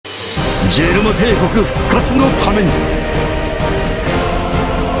ジェルマ帝国復活のために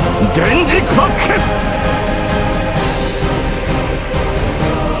電磁クロック、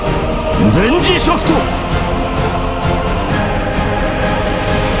電磁ショフト、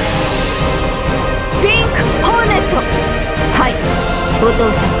ピンクホーネット。はい、お父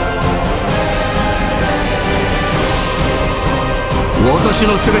さん。私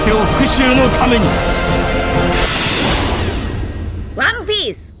の全てを復讐のために。ワン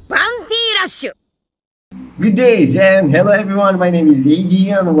ピースバウンティーラッシュ。 Good days and hello everyone, my name is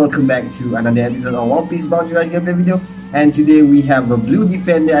Reiju and welcome back to another episode of One Piece Bounty Rush gameplay video. And today we have a blue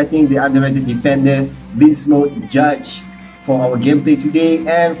defender, I think the underrated defender, Vinsmoke judge for our gameplay today.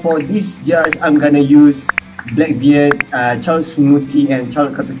 And for this judge, I'm gonna use Blackbeard, Charles Smuti and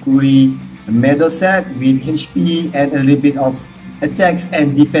Charles Katakuri medal set with HP and a little bit of attacks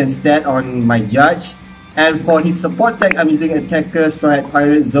and defense stat on my judge. And for his support tag, I'm using Attacker, Strike,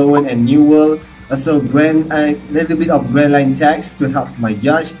 Pirate, Zone and New World. Also a little bit of Grand Line tags to help my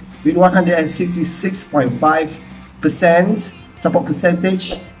judge with 166.5% support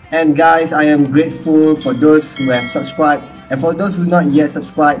percentage. And guys, I am grateful for those who have subscribed, and for those who not yet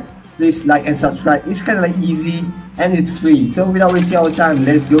subscribed, please like and subscribe. It's kind of like easy and it's free. So without wasting our time,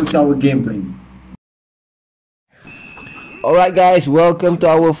 let's go to our gameplay. Alright guys, welcome to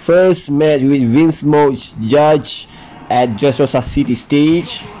our first match with Vinsmoke judge at Dressrosa City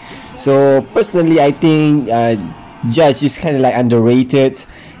stage. So personally, I think Judge is kind of like underrated,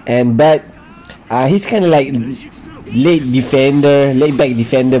 but he's kind of like laid back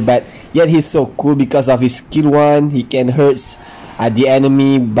defender, but yet he's so cool because of his skill 1. He can hurt the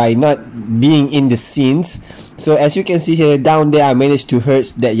enemy by not being in the scenes. So as you can see here down there, I managed to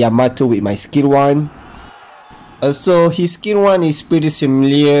hurt that Yamato with my skill 1. Also, his skill 1 is pretty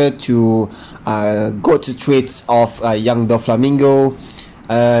similar to go-to traits of Young Doflamingo,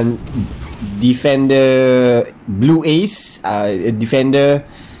 defender Blue Ace, defender,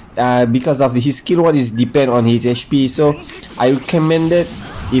 because of his skill 1 is depend on his HP. So I recommend it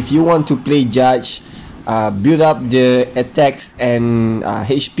if you want to play judge, build up the attacks and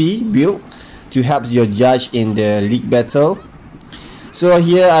HP build to help your judge in the league battle. So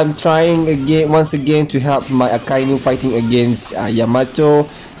here I'm trying once again to help my Akainu fighting against Yamato.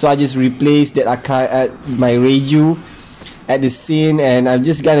 So I just replaced that my Reiju at the scene, and I'm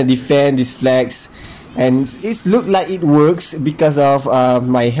just gonna defend these flags, and it looked like it works because of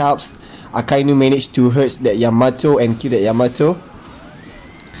my helps. Akainu managed to hurt that Yamato and kill that Yamato.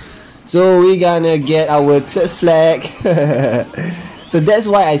 So we're gonna get our third flag. So that's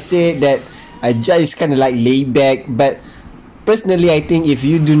why I said that Judge is kind of like laid back, but personally, I think if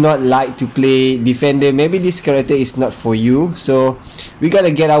you do not like to play defender, maybe this character is not for you. So we're gonna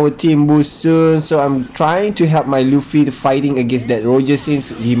get our team boost soon. So I'm trying to help my Luffy fighting against that Roger,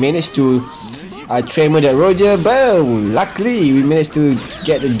 since he managed to tremor that Roger. But luckily we managed to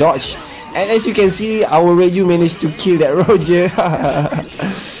get the dodge, and as you can see, our Reiju managed to kill that Roger.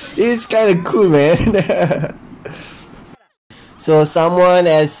 It's kind of cool, man. So someone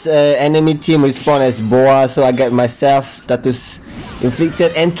as enemy team respawn as Boa, so I got myself status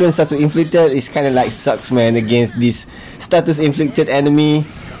inflicted. Entrance status inflicted is kind of like sucks, man, against this status inflicted enemy.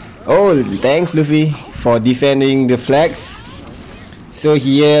 Oh, thanks Luffy for defending the flags. So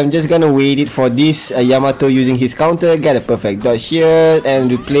here I'm just gonna wait it for this Yamato using his counter, get a perfect dodge here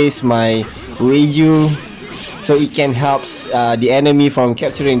and replace my Reiju, so it can help the enemy from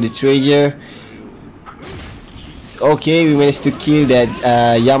capturing the treasure. Okay, we managed to kill that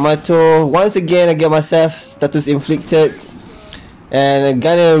Yamato. Once again, I get myself status inflicted, and I'm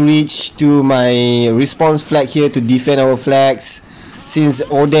gonna reach to my response flag here to defend our flags, since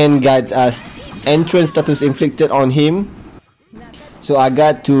Oden got entrance status inflicted on him. So I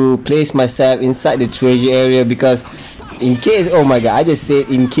got to place myself inside the treasure area, because in case, oh my god, I just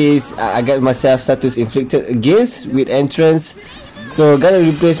said in case I got myself status inflicted against with entrance. So I'm gonna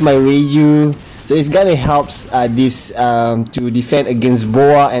replace my Reiju. So it's gonna help this to defend against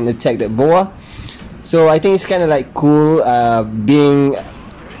Boa and attack that Boa. So I think it's kind of like cool being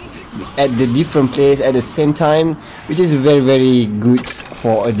at the different place at the same time, which is very good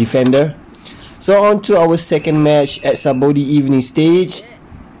for a defender. So on to our second match at Sabodi evening stage.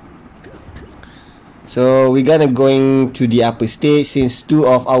 So we're gonna going to the upper stage, since 2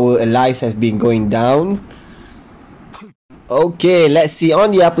 of our allies have been going down. Okay, let's see.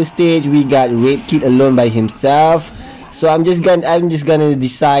 On the upper stage, we got Red Kid alone by himself. So I'm just gonna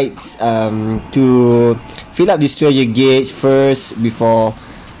decide to fill up this treasure gauge first before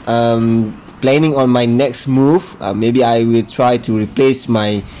planning on my next move. Maybe I will try to replace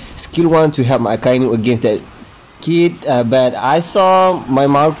my skill 1 to help my Akainu against that kit, but I saw my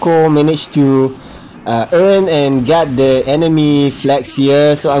Marco managed to earn and get the enemy flags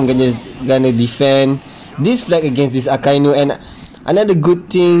here, so I'm gonna defend this flag against this Akainu. And another good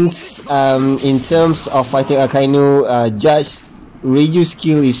things in terms of fighting Akainu, Judge Reiju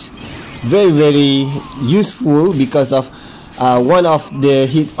skill is very useful because of one of the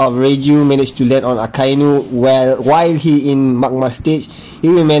hits of Reiju managed to land on Akainu while he in magma stage. He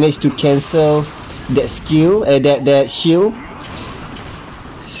will manage to cancel that skill, that shield.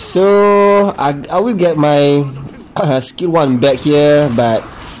 So I will get my skill 1 back here, but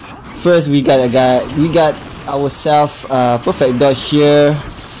first we got ourselves perfect dodge here.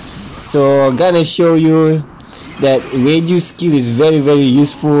 So I'm gonna show you that Reiju skill is very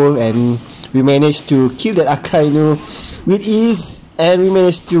useful, and we managed to kill that Akainu with ease, and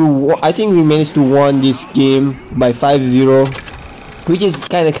I think we managed to won this game by 5-0, which is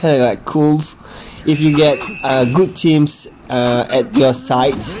kind of like cool if you get good teams at your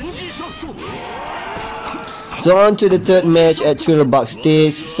sides. So on to the third match at Thriller Box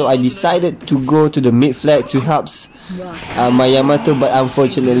stage. So I decided to go to the mid flag to help my Yamato, but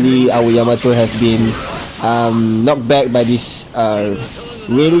unfortunately our Yamato has been knocked back by this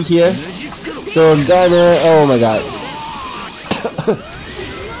rally here. So oh my god.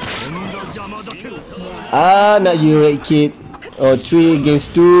 Not you, Red Kid. 3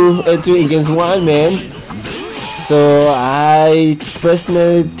 against 2, 3 against 1, man. So I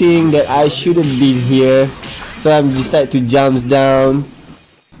personally think that I shouldn't be here, so I'm decided to jump down.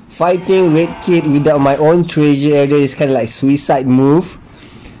 Fighting Red Kid without my own treasure area is kind of like suicide move.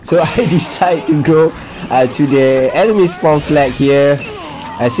 So I decide to go to the enemy spawn flag here,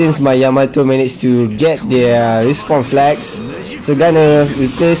 since my Yamato managed to get their respawn flags. So gonna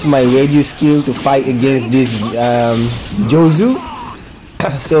replace my Reiju skill to fight against this Jozu.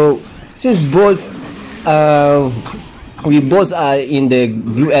 So since we both are in the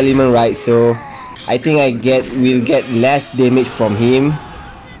blue element, right? So I think we'll get less damage from him.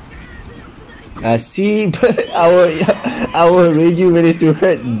 See, but our Reiju managed to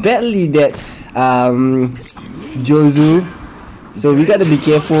hurt badly that Jozu. So we gotta be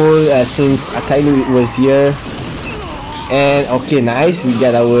careful since Akainu was here. And okay, nice, we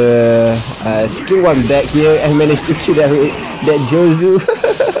got our skill 1 back here and managed to kill that Jozu.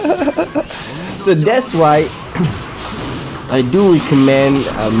 So that's why I do recommend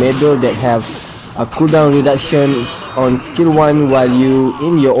a medal that have a cooldown reduction on skill 1 while you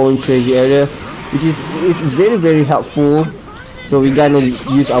in your own treasure area, which is very helpful. So we're gonna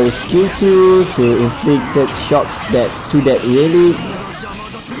use our skill 2 to inflict that shocks to that really.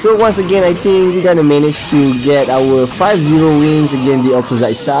 So once again, I think we're gonna manage to get our 5-0 wins against the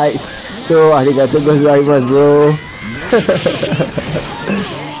opposite side. So arigatou gozaimasu, bro.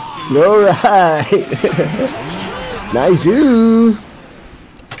 Alright. Nice.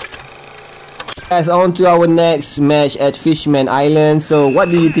 Guys, on to our next match at Fishman Island. So what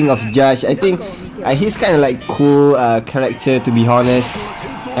do you think of Josh? I think he's kind of like cool character, to be honest,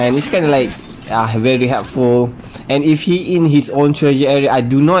 and he's kind of like very helpful. And if he in his own treasure area, I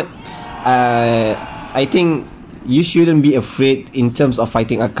think you shouldn't be afraid in terms of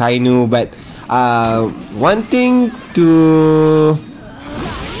fighting Akainu. But one thing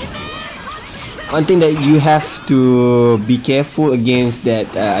that you have to be careful against that,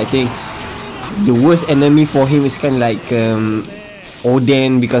 I think the worst enemy for him is kind of like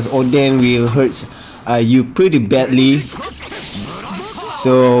Oden, because Oden will hurt you pretty badly.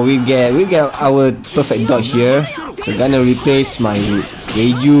 So we get our perfect dodge here. So gonna replace my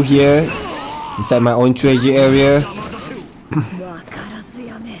Reiju here inside my own treasure area.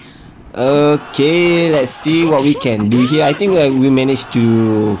 Okay, let's see what we can do here. I think we managed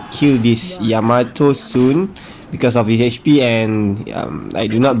to kill this Yamato soon because of his HP, and I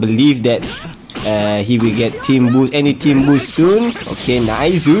do not believe that he will get any team boost soon. Okay,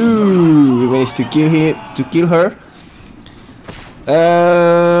 nice. We managed to kill her.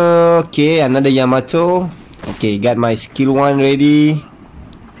 Okay, another Yamato. Okay, got my skill 1 ready,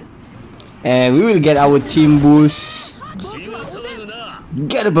 and we will get our team boost.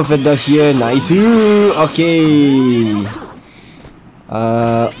 Get a perfect dodge here. Nice. Okay.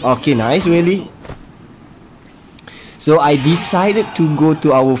 Okay, nice, really. So I decided to go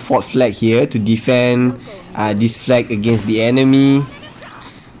to our 4th flag here to defend this flag against the enemy.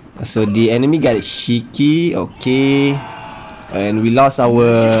 So the enemy got Shiki. Okay, and we lost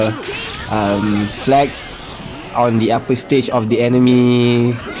our flags on the upper stage of the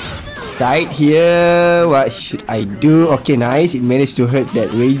enemy side here. What should I do? Okay, nice. It managed to hurt that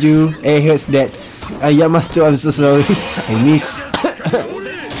Reiju. Hurts that Yamato. I'm so sorry. I missed.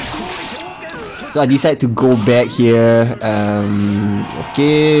 So I decided to go back here.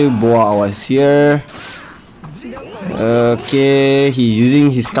 Okay, Boa was here. Okay, he's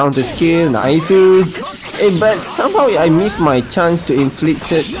using his counter skill. Nice. But somehow I missed my chance to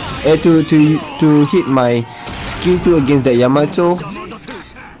inflict it, to hit my skill 2 against that Yamato.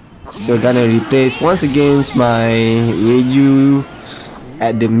 So gonna replace once against my Reiju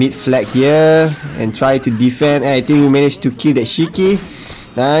at the mid flag here and try to defend. And I think we managed to kill that Shiki.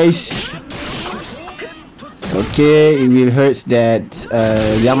 Nice. Okay, it will hurt that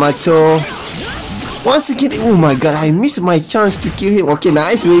Yamato. Once again, oh my god, I missed my chance to kill him. Okay,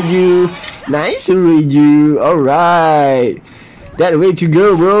 nice Reiju. Nice Reiju. Alright. That way to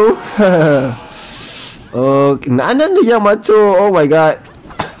go, bro. Okay, another Yamato. Oh my god.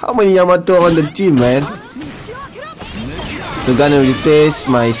 How many Yamato on the team, man? So gonna replace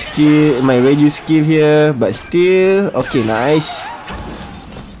my skill, my Reiju skill here, but still, okay, nice.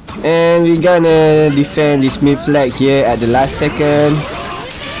 And we're gonna defend this mid flag here at the last second.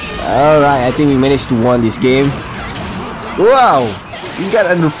 Alright, I think we managed to win this game. Wow, we got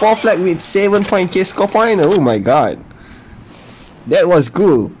under 4 flag with 7 point K score point. Oh my god, that was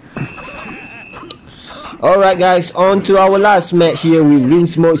cool. Alright guys, on to our last match here with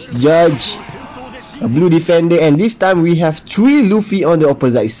Vinsmoke Judge, a blue defender, and this time we have 3 Luffy on the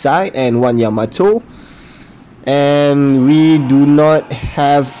opposite side and 1 Yamato. And we do not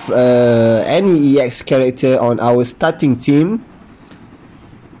have any EX character on our starting team.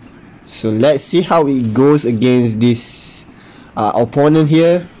 So let's see how it goes against this opponent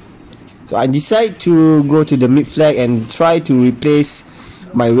here. So I decide to go to the mid flag and try to replace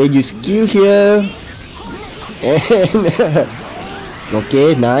my Reiju skill here. And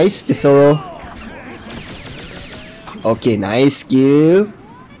okay, nice Tesoro. Okay, nice skill.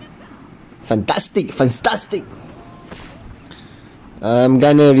 Fantastic, fantastic. I'm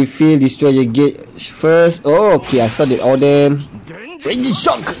gonna refill this treasure gate first. Oh, okay, I saw that Oden. Reiju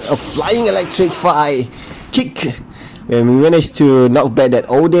shock, a flying electric fire kick. And we managed to knock back that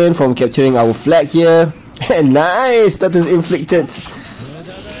Oden from capturing our flag here. And nice, status inflicted.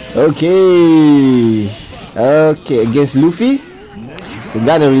 Okay. Okay, against Luffy. So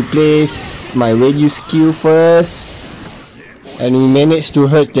gonna replace my Reiju skill first. And we managed to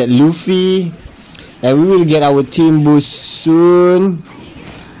hurt that Luffy. And we will get our team boost soon.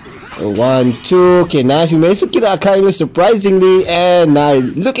 1, 2. Okay, nice. We managed to kill Akainu surprisingly. And now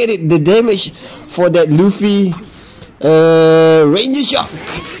look at it, the damage for that Luffy. Reiju shock.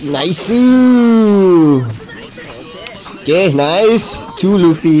 Nice. Okay, nice. 2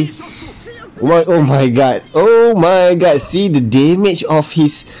 Luffy. Oh my god. Oh my god. See, the damage of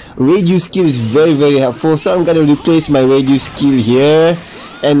his Reiju skill is very, very helpful. So I'm gonna replace my Reiju skill here.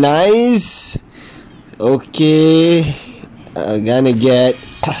 And nice. Okay. I'm gonna get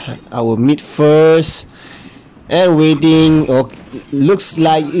our mid first. And waiting. Okay. Looks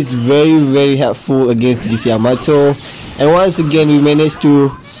like it's very, very helpful against this Yamato. And once again, we managed to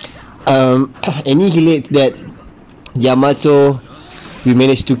annihilate that Yamato. We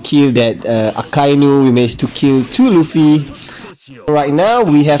managed to kill that Akainu. We managed to kill 2 Luffy. Right now,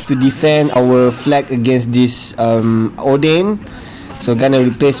 we have to defend our flag against this Oden. So gonna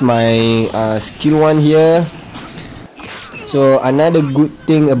replace my skill 1 here. So another good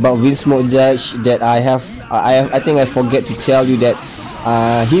thing about Vinsmoke Judge that I think I forget to tell you that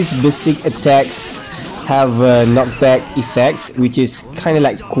his basic attacks have knockback effects, which is kind of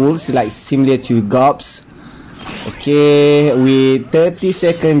like cool. It's like similar to Gobs. Okay, with 30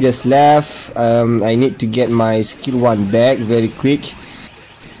 seconds just left, I need to get my skill 1 back very quick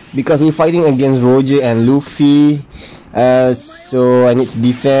because we're fighting against Roger and Luffy. So I need to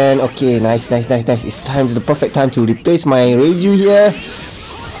defend. Okay, nice. It's the perfect time to replace my Reiju here.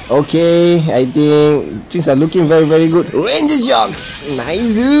 Okay, I think things are looking very, very good. Ranger Jocks!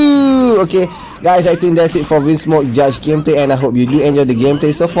 Nice! Okay, guys, I think that's it for Vinsmoke Judge gameplay, and I hope you do enjoy the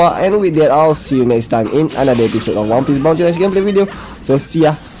gameplay so far. And with that, I'll see you next time in another episode of One Piece Bounty Race gameplay video. So, see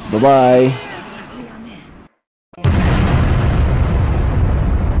ya. Bye-bye.